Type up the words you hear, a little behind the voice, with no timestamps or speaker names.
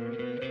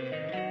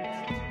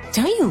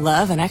Don't you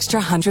love an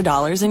extra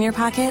 $100 in your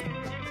pocket?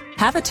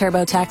 Have a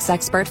TurboTax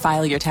expert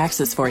file your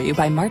taxes for you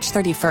by March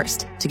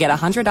 31st to get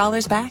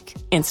 $100 back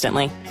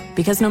instantly.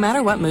 Because no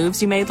matter what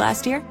moves you made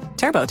last year,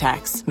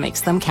 TurboTax makes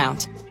them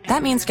count.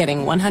 That means getting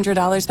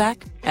 $100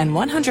 back and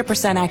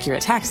 100%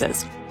 accurate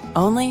taxes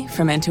only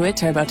from Intuit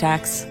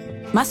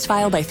TurboTax. Must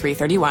file by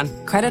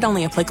 3/31. Credit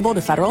only applicable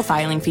to federal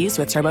filing fees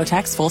with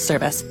TurboTax full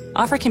service.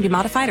 Offer can be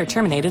modified or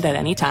terminated at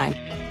any time.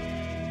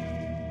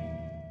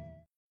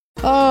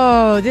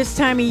 Oh, this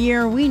time of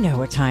year, we know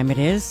what time it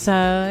is.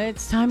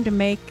 It's time to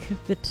make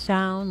the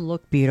town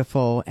look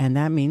beautiful, and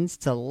that means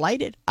to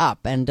light it up.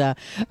 And,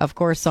 of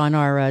course, on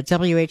our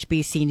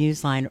WHBC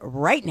Newsline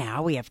right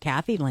now, we have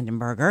Kathy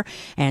Lindenburger,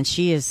 and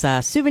she is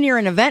Souvenir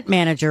and Event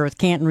Manager with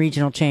Canton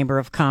Regional Chamber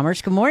of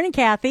Commerce. Good morning,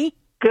 Kathy.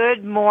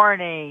 Good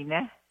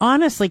morning.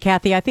 Honestly,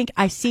 Kathy, I think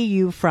I see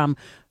you from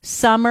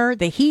summer,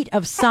 the heat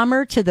of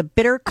summer, to the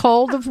bitter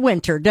cold of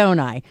winter, don't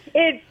I?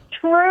 It's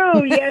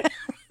true, yes.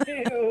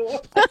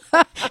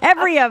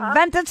 Every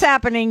event that's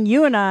happening,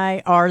 you and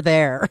I are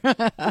there.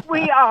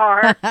 We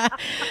are.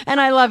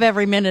 And I love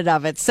every minute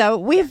of it. So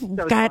we've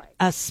got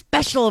a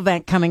special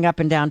event coming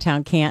up in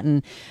downtown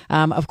Canton,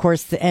 of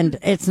course, and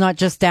it's not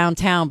just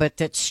downtown,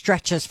 but it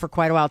stretches for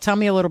quite a while. Tell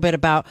me a little bit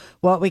about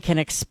what we can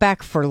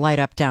expect for Light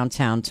Up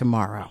Downtown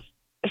tomorrow.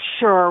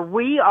 Sure.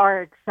 We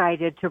are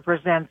excited to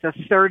present the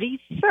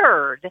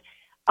 33rd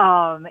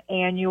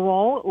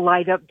annual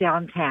Light Up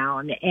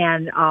Downtown,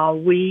 and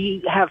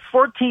we have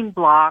 14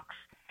 blocks,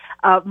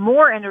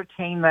 more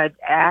entertainment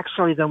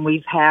actually than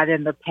we've had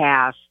in the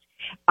past.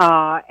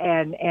 I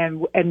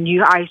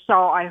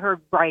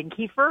heard Brian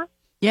Kiefer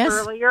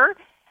earlier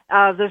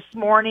this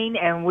morning,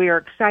 and we are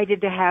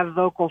excited to have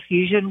Vocal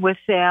Fusion with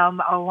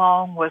them,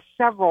 along with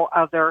several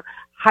other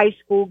high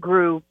school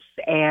groups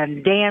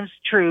and dance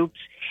troupes,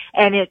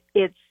 and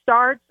it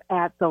starts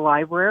at the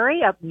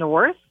library up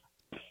north.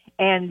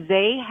 And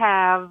they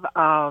have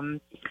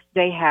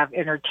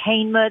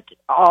entertainment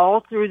all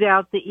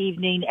throughout the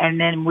evening, and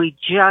then we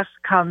just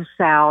come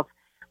south.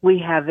 We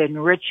have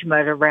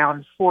enrichment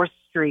around 4th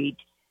Street,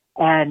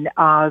 and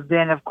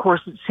then of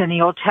course at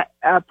Centennial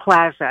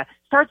Plaza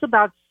starts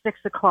about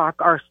 6:00.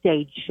 Our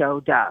stage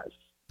show does.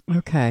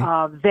 Okay.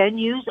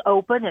 Venues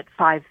open at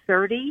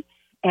 5:30,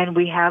 and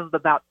we have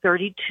about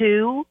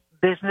 32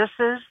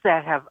 businesses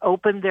that have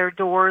opened their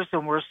doors,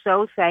 and we're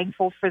so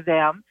thankful for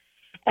them.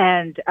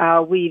 And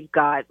we've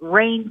got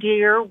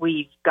reindeer,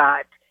 we've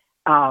got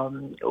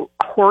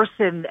horse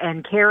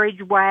and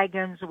carriage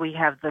wagons, we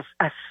have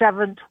a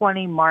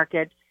 720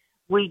 market,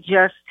 we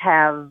just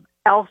have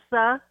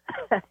Elsa,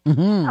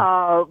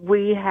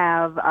 we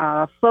have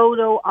a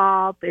photo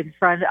op in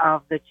front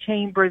of the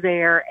chamber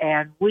there,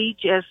 and we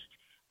just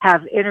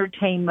have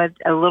entertainment,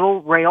 a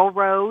little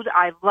railroad.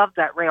 I loved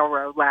that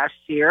railroad last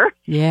year.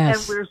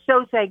 Yes. And we're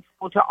so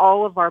thankful to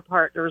all of our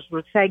partners.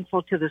 We're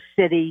thankful to the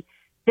city,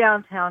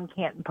 Downtown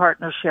Canton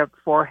Partnership,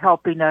 for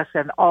helping us,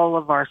 and all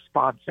of our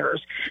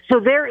sponsors. So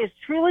there is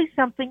truly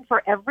something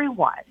for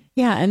everyone.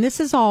 Yeah, and this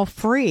is all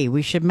free.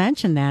 We should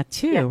mention that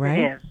too, yes, right?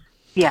 It is.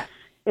 Yes,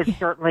 it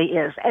certainly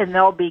is. And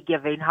they'll be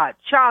giving hot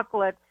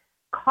chocolate,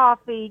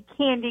 coffee,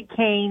 candy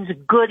canes,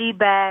 goodie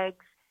bags.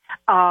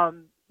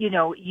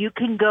 You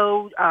can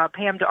go,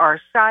 Pam, to our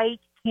site,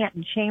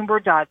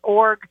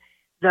 cantonchamber.org.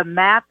 The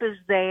map is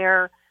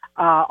there,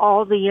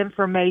 all the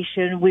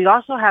information. We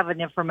also have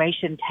an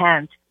information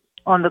tent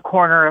on the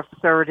corner of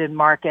 3rd and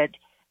Market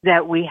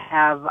that we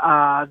have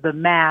the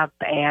map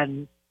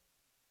and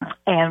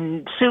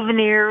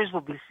souvenirs.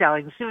 We'll be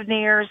selling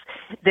souvenirs.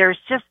 There's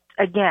just,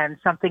 again,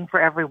 something for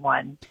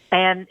everyone,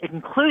 and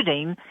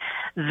including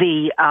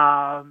the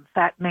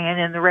fat man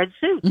in the red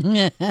suit.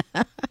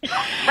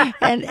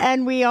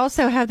 and we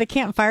also have the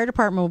Canton Fire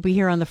Department will be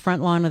here on the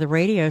front lawn of the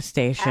radio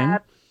station.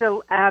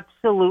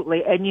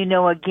 Absolutely. And,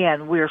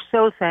 again, we're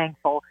so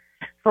thankful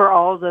for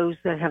all those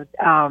that have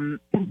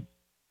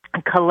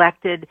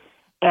collected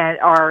and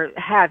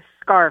have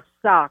scarves,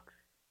 socks,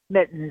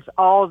 mittens,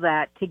 all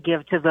that to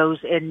give to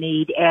those in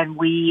need. And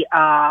we've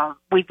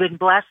been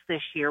blessed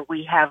this year.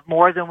 We have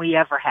more than we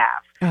ever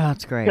have. Oh,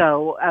 that's great.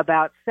 So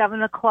about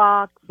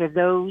 7:00 for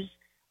those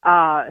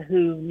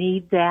who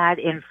need that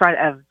in front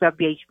of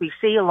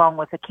WHBC, along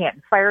with the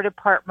Canton Fire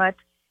Department.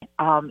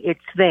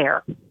 It's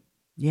there.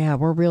 Yeah,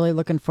 we're really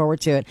looking forward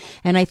to it.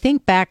 And I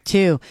think back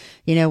to,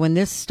 when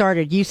this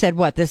started, you said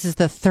what? This is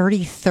the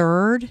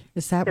 33rd?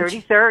 Is that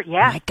 33rd?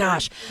 Yeah. Oh my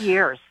gosh.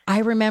 Years. I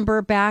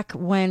remember back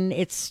when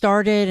it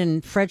started,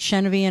 and Fred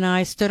Chenevy and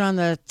I stood on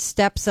the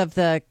steps of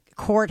the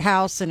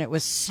courthouse, and it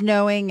was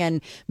snowing,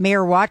 and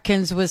Mayor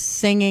Watkins was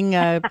singing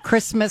a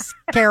Christmas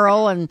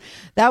carol, and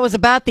that was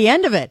about the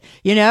end of it.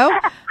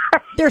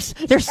 There's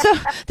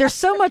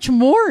so much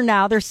more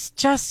now. There's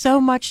just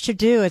so much to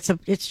do.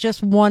 It's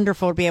just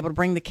wonderful to be able to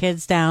bring the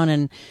kids down,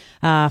 and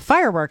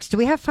fireworks. Do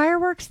we have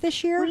fireworks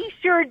this year? We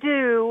sure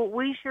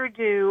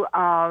do.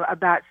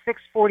 About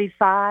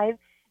 6:45,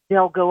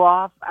 they'll go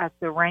off at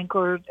the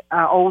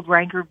old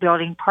Ranker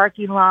Building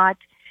parking lot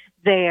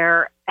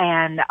there,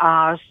 and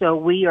so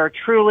we are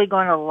truly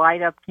going to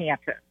light up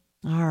Canton.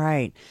 All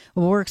right.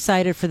 Well, we're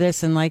excited for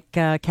this. And like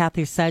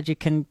Kathy said, you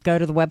can go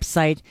to the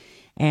website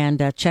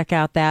and check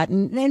out that.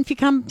 And if you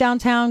come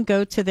downtown,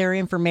 go to their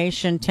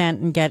information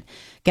tent and get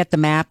the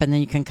map, and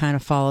then you can kind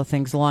of follow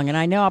things along. And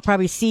I know I'll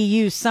probably see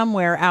you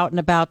somewhere out and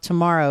about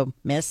tomorrow,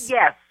 Miss.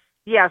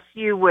 Yes,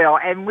 you will.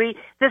 And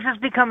this has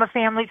become a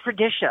family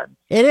tradition.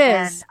 It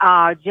is.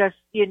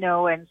 And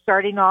and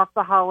starting off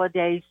the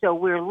holidays, so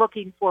we're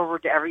looking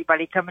forward to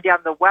everybody coming down.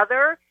 The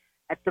weather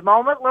at the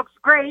moment looks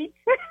great.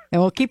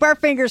 And we'll keep our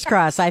fingers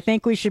crossed. I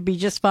think we should be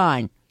just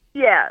fine.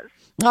 Yes.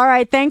 All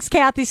right. Thanks,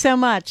 Kathy, so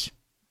much.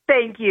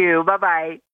 Thank you. Bye-bye.